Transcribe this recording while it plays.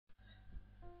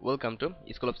Welcome to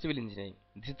School of Civil Engineering.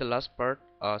 This is the last part,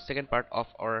 second part of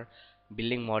our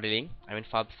building modeling.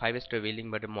 Five-story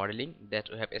building modeling that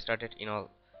we have started in our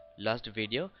last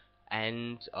video,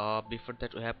 and before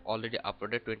that we have already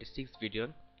uploaded 26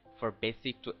 video for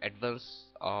basic to advanced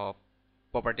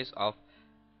properties of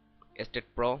STAAD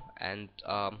Pro, and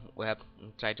we have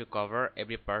tried to cover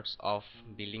every parts of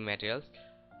building materials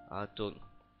to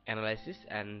analysis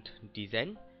and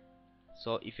design.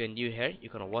 So if you're new here,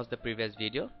 you can watch the previous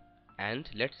video, and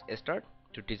let's start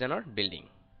to design our building.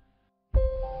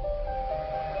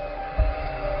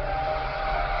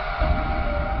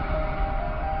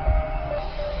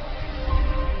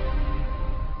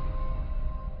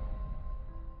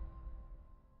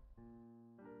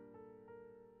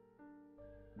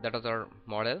 That is our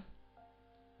model.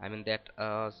 That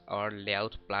is our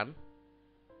layout plan.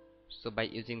 So by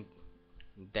using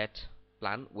that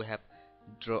plan, we have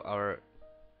draw our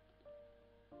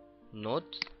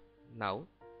nodes. Now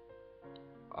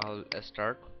I will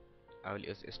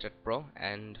use STAAD Pro,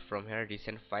 and from here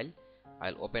recent file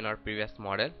I'll open our previous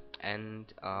model,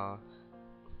 and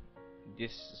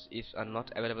this is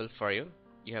not available for you.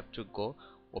 You have to go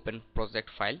open project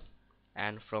file,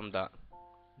 and from the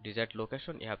desired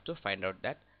location you have to find out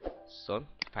that. So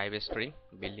 5-story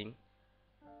building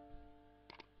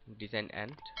design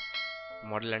and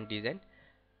model and design.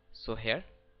 So here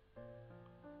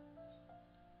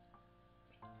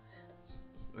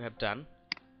we have done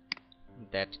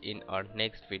that in our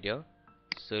next video.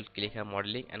 So we'll click on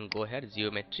modeling and go here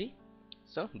geometry.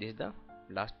 So this is the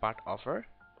last part of our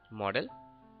model.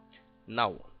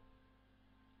 Now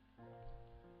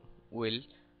we'll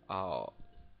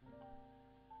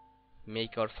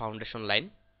make our foundation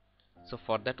line. So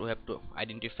for that we have to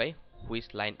identify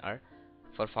which line are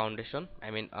for foundation.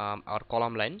 Our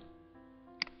column line.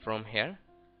 From here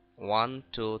 1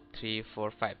 2 3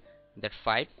 4 5, that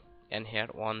 5, and here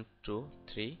 1 2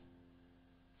 3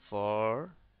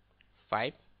 4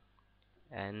 5,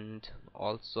 and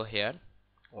also here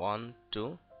 1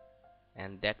 2,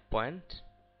 and that point,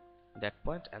 and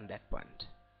that point.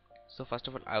 So first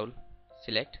of all I will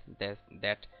select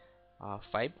that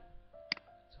 5.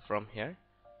 So from here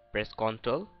press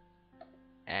Ctrl,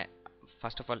 and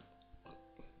first of all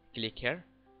click here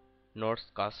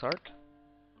nodes cursor,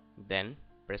 then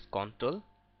press Ctrl,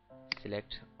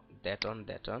 select that one, and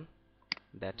that one.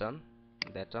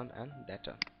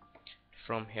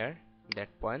 From here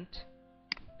that point,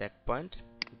 that point,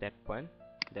 and that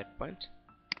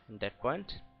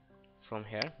point. From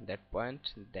here that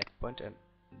point, and that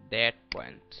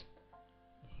point.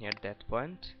 Here that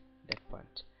point.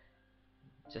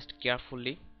 Just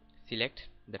carefully select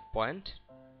that point.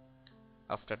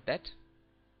 After that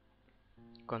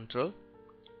Ctrl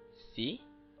C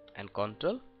and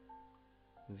Ctrl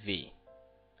V,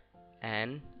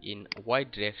 and in y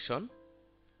direction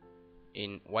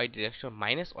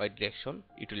minus y direction,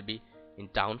 it will be in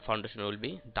down. Foundation will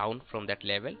be down from that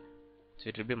level, so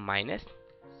it will be minus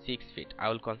 6 feet. I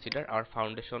will consider our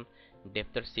foundation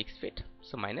depth of 6 feet,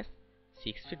 so minus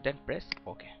 6 feet, then press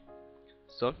OK.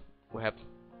 So we have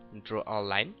draw our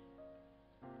line.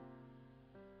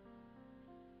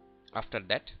 After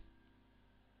that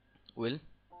we'll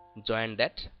join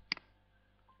that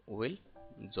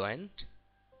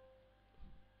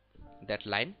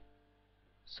line.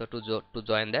 So to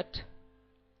join that,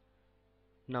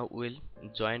 now we'll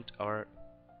join our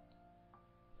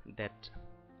that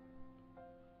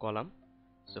column.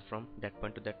 So from that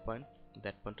point to that point,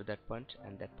 that point to that point,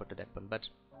 and that point to that point. But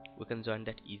we can join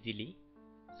that easily.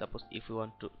 Suppose if we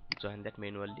want to join that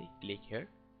manually, click here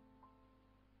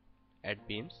add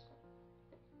beams,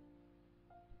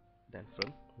 then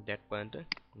from that point to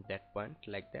that point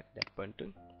like that, that point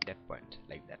to that point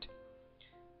like that.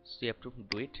 So you have to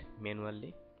do it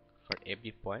manually for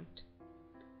every point,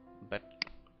 but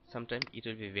sometimes it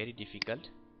will be very difficult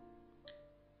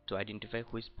to identify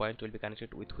which point will be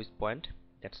connected with which point.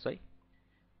 That's why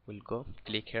we'll go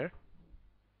click here.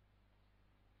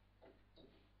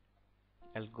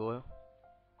 I'll go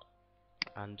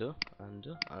undo.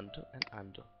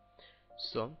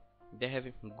 So they have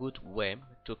a good way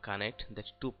to connect the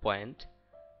 2 points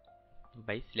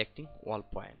by selecting all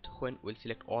point. When we'll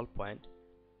select all point,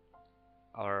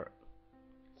 or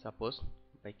suppose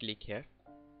by click here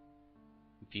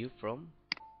view from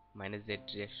minus z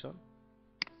direction,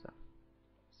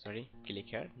 click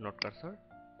here node cursor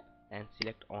and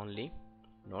select only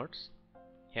nodes.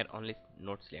 Here only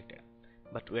node selected,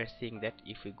 but we are seeing that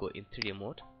if we go in 3D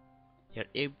mode, here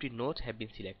every node have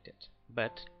been selected.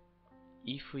 But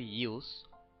if we use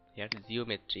here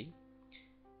geometry,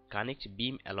 connect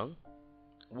beam along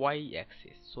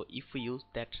y-axis, so if we use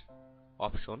that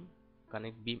option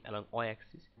connect beam along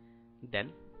y-axis,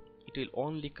 then it will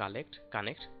only connect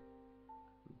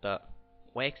the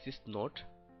y-axis node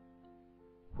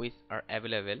which are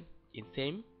available in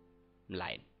same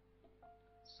line.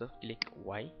 So click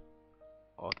Y.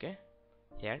 Okay,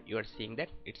 here you are seeing that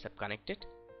it's connected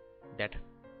that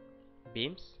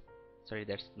beams, sorry,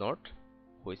 that's node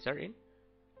which are in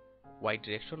y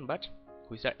direction but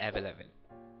which are available,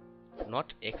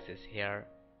 not excess. Here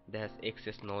there's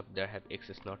excess node, there have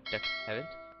excess node that haven't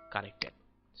connected.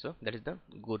 So that is the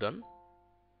good one.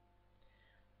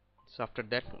 So after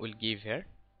that we'll give here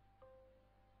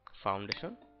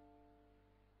foundation.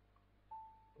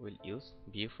 We'll use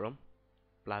view from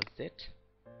 +Z,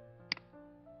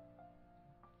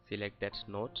 select that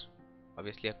node.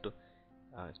 Obviously you have to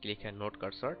click here node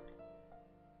cursor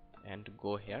and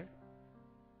go here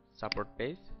support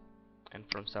page, and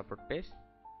from support page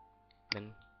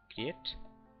then create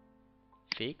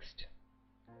fixed,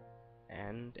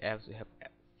 and as we have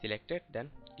selected then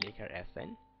click here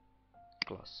assign,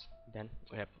 close. Then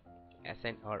we have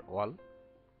assign our wall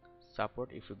support.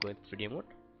 If we go in 3D mode,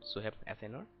 so we have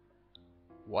assign our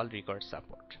wall record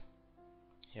support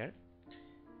here.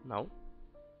 Now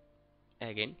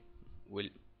again we'll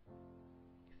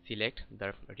select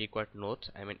the required node,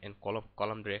 I mean in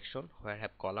column direction where I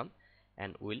have column,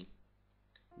 and we'll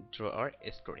draw our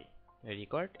story,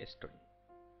 record story.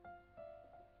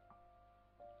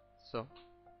 So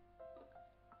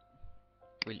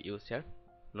we'll use here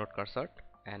node cursor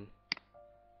and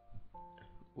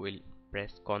we'll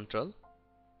press Ctrl,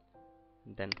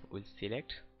 then we'll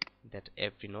select that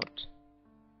every node.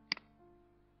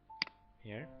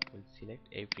 Here we'll select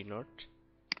every node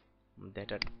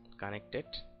that are connected,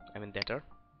 I mean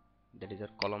that is our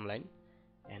column line,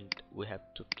 and we have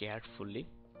to carefully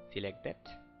select that.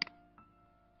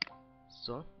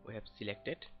 So we have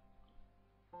selected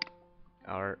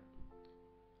our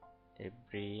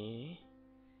every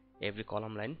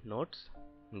column line nodes.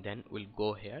 Then we'll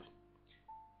go here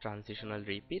transitional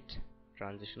repeat,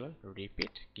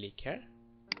 click here,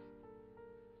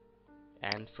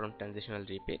 and from transitional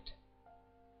repeat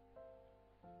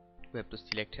we have to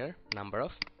select here number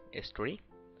of story.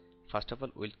 First of all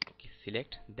we'll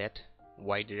select that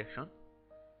y direction,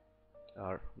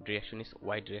 our direction is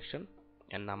y direction,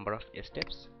 and number of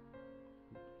steps,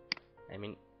 I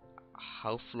mean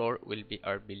how floor will be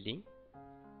our building.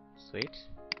 So it's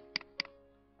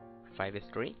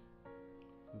 5-story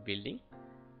building,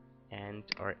 and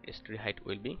our story height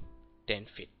will be 10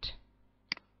 feet.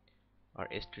 Our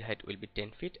story height will be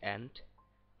 10 feet, and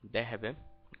they have an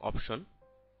option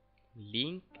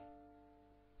link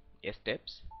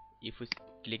steps. If we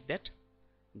click that,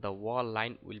 the wall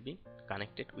line will be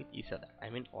connected with each other, I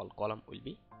mean all column will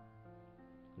be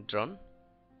drawn.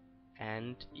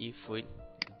 And if we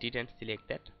didn't select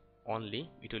that, only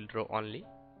it will draw only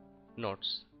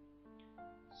nodes.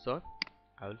 So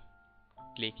I will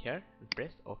click here and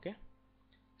press OK.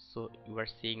 So you are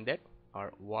seeing that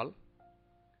our wall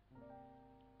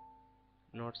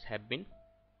nodes have been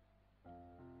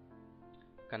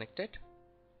connected.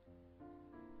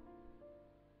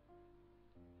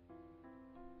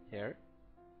 Here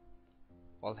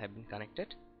all have been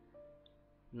connected.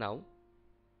 Now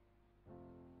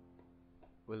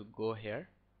we'll go here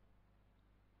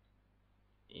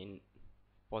in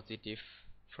positive,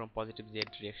 from positive Z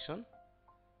direction,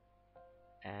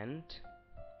 and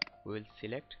we will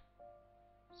select,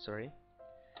 sorry,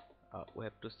 we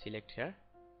have to select here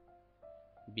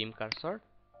beam cursor,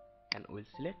 and we'll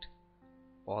select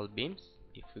all beams.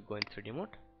 If we go in 3D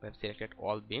mode, we have selected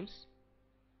all beams.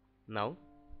 Now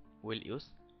we'll use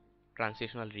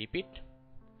transitional repeat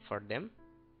for them.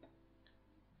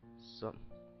 So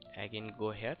again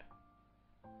go here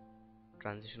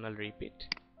transitional repeat,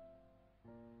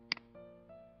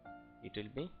 it will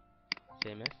be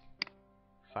same as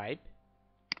 5,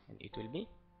 and it will be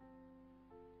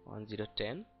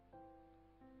 1010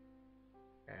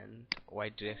 and y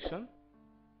direction,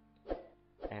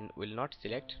 and will not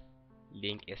select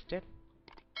link step.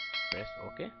 Press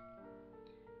OK,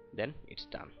 then it's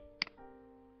done.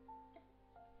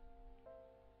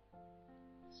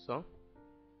 So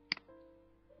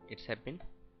it's have been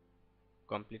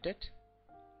completed.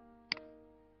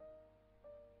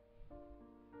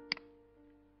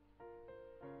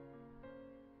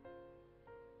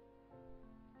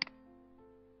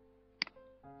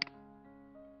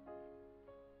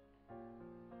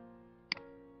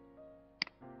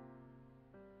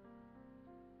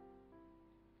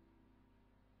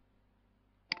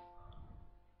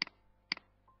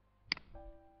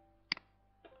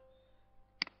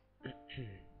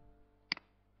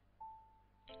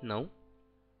 Now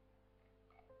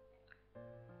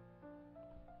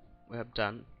we have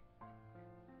done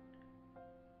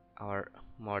our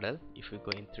model. If we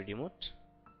go in 3D mode,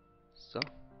 so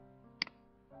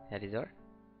here is our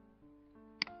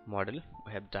model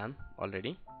we have done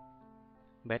already,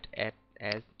 but as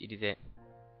it is a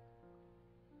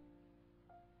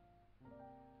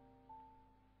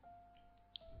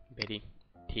very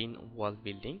thin wall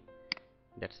building,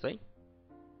 that's why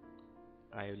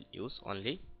I will use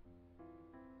only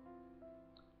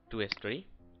 2 story,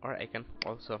 or I can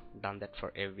also done that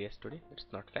for every story. That's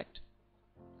not fact.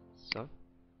 So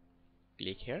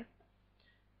click here.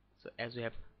 So as we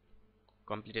have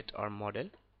completed our model,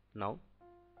 now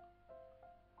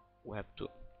we have to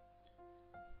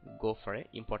go for a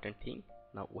important thing.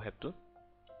 Now we have to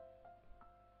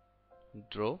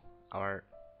draw our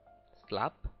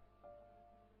slab,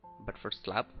 but for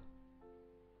slab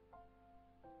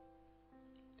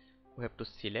we have to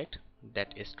select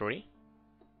that story.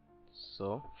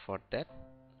 So for that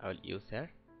I will use here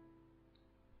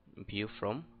view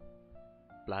from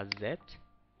 +Z,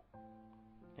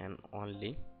 and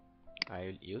only I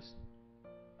will use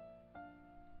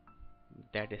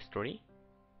that story,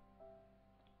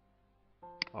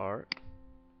 or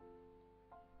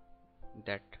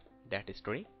that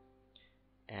story,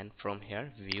 and from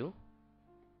here view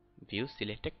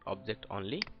selected object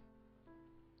only.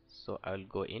 So I will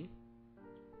go in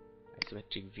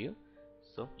isometric view.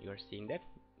 So you are seeing that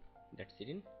that's it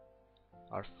in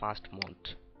our first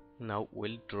mount. Now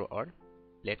we'll draw our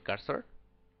plate cursor.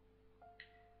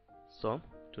 So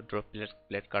to draw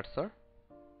plate cursor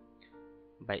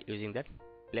by using that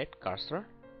plate cursor,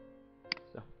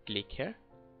 so click here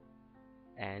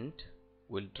and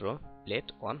we'll draw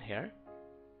plate on here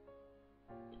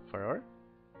for our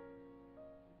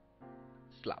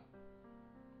slab.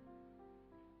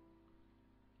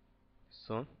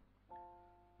 So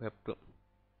we have to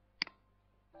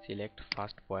select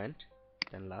first point,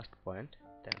 then last point,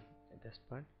 then this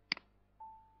point,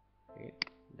 okay,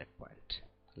 that point,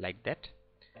 like that.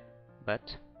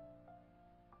 But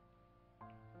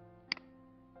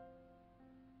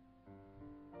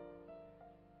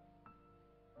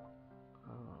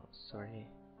sorry,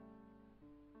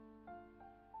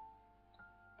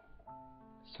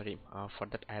 for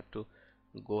that I have to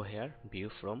go here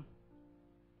view from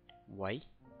Y,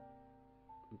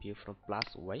 view from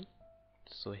 +Y.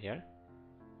 So here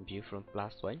view from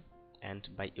 +Y, and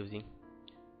by using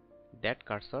that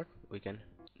cursor we can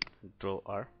draw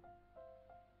our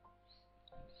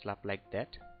slab like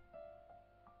that.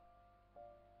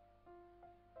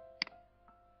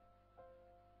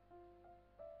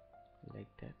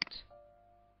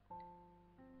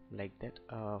 Like that.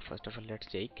 First of all, let's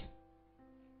check.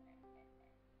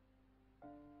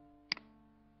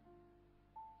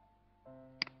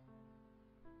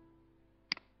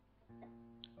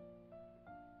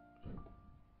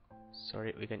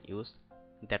 Sorry, we can use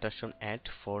that option, add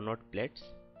 4 node plates.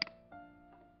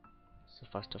 So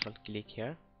first of all click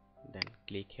here, then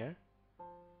click here,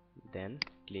 then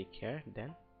click here,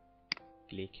 then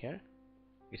click here.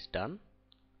 It's done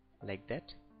like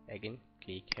that. Again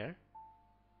click here,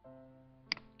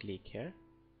 click here,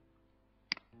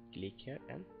 click here,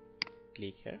 and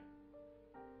click here.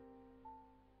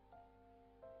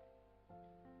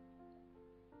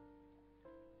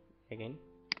 Again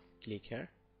click here,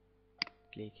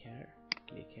 click here,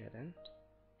 click here, and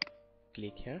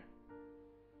click here.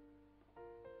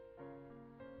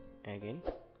 Again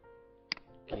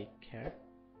click here.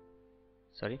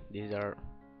 Sorry, these are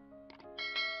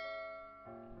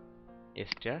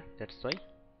stair, that's why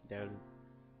there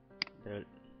will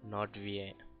not be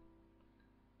a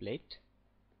plate.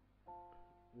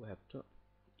 We have to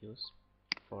use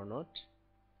 4 node.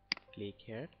 Click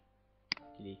here,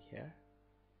 click here,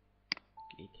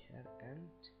 click here, and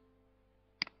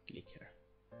click here.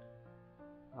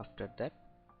 After that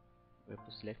we have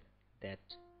to select that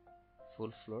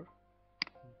full floor,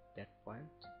 that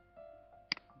point,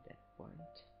 that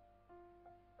point,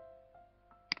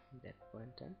 that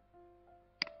point, and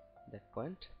that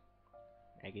point.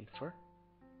 Again for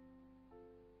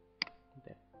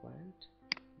that point,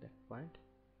 that point,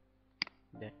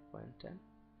 that point, and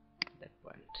that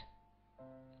point.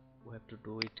 We have to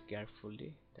do it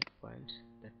carefully. That point,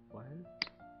 and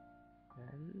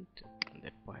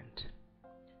that point.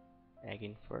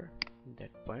 Again for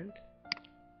that point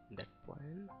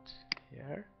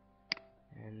here,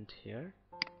 and here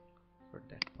for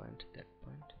that point.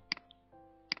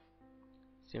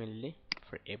 Similarly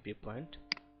for every point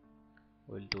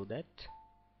we'll do that.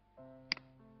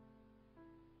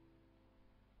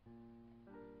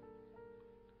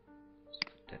 So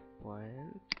that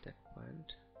point, and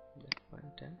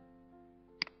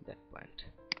that point.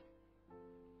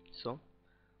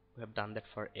 have done that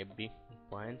for every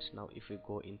point. Now if we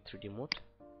go in 3D mode,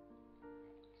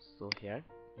 so here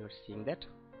you're seeing that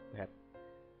we have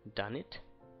done it.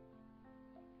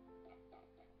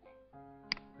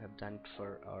 We have done it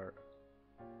for our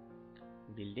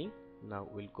building. Now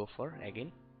we'll go for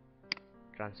again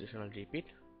transitional repeat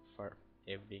for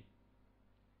every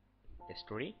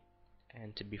story.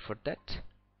 And before that,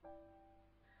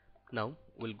 now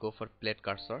we'll go for plate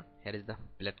cursor. Here is the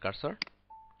plate cursor.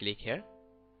 Click here,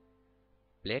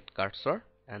 plate cursor,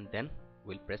 and then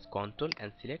we'll press Ctrl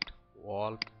and select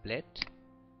wall plate.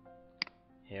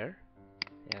 Here,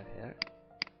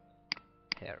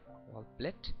 wall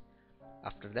plate.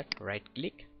 After that, right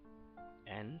click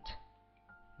and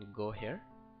go here.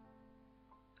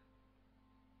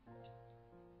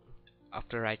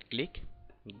 After right click,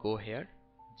 go here,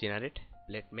 generate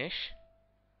plate mesh.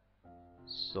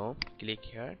 So click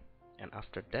here, and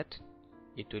after that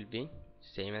it will be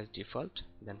same as default.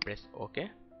 Then press OK,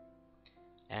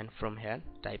 and from here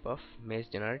type of mesh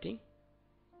generating,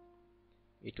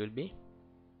 it will be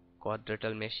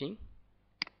quadrilateral meshing.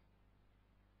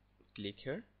 Click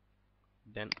here,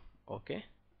 then OK.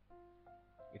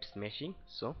 It's meshing,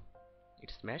 so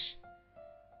it's mesh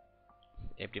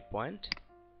every point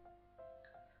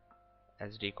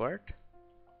as required.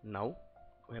 Now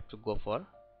we have to go for,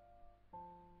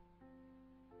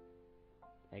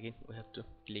 again we have to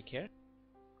click here,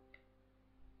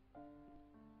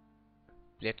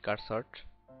 plate cursor,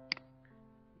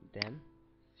 then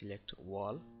select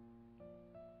wall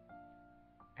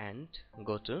and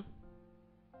go to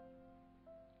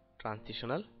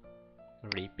transitional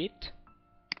repeat.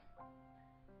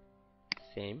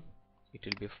 Same, it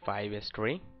will be 5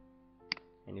 story,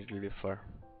 and it will be for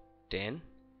 10,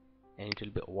 and it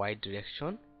will be y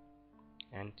direction,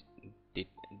 and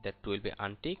that will be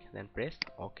untick. Then press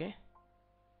OK.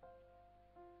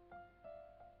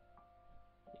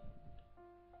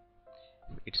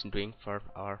 It's doing for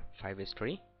our 5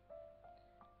 story.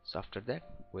 So after that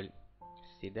we'll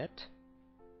see that.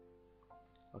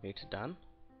 Okay, it's done.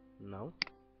 Now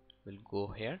we'll go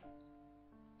here,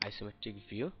 isometric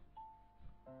view.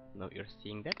 Now you're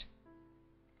seeing that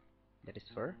is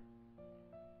for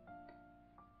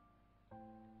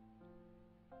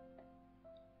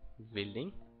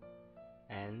building,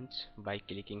 and by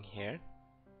clicking here,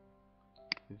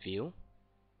 view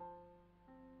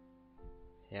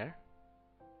here,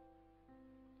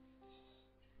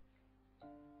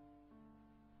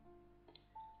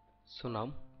 so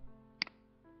now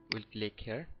we'll click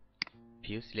here,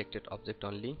 view selected object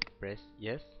only, press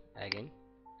yes, again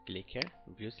click here,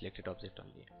 view selected object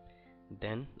only.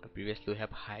 Then previously we have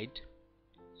hide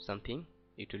something,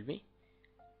 it will be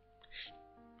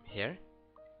here.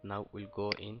 Now we'll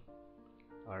go in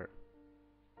our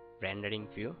rendering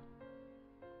view.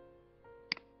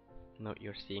 Now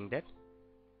you're seeing that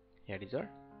here is our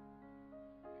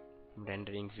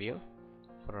rendering view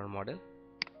for our model.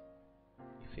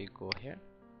 If we go here,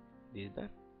 this is the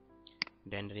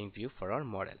rendering view for our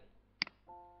model.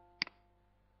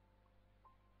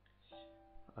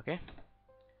 Okay,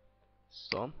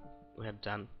 so we have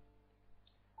done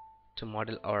to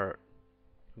model our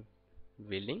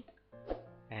building,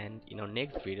 and in our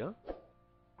next video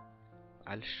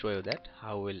I'll show you that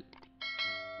how we'll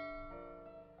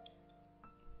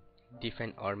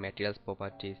define our materials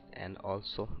properties and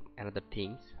also another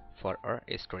things for our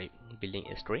story building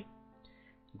story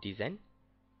design.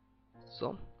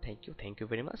 So thank you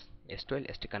very much.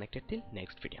 Stay connected till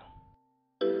next video.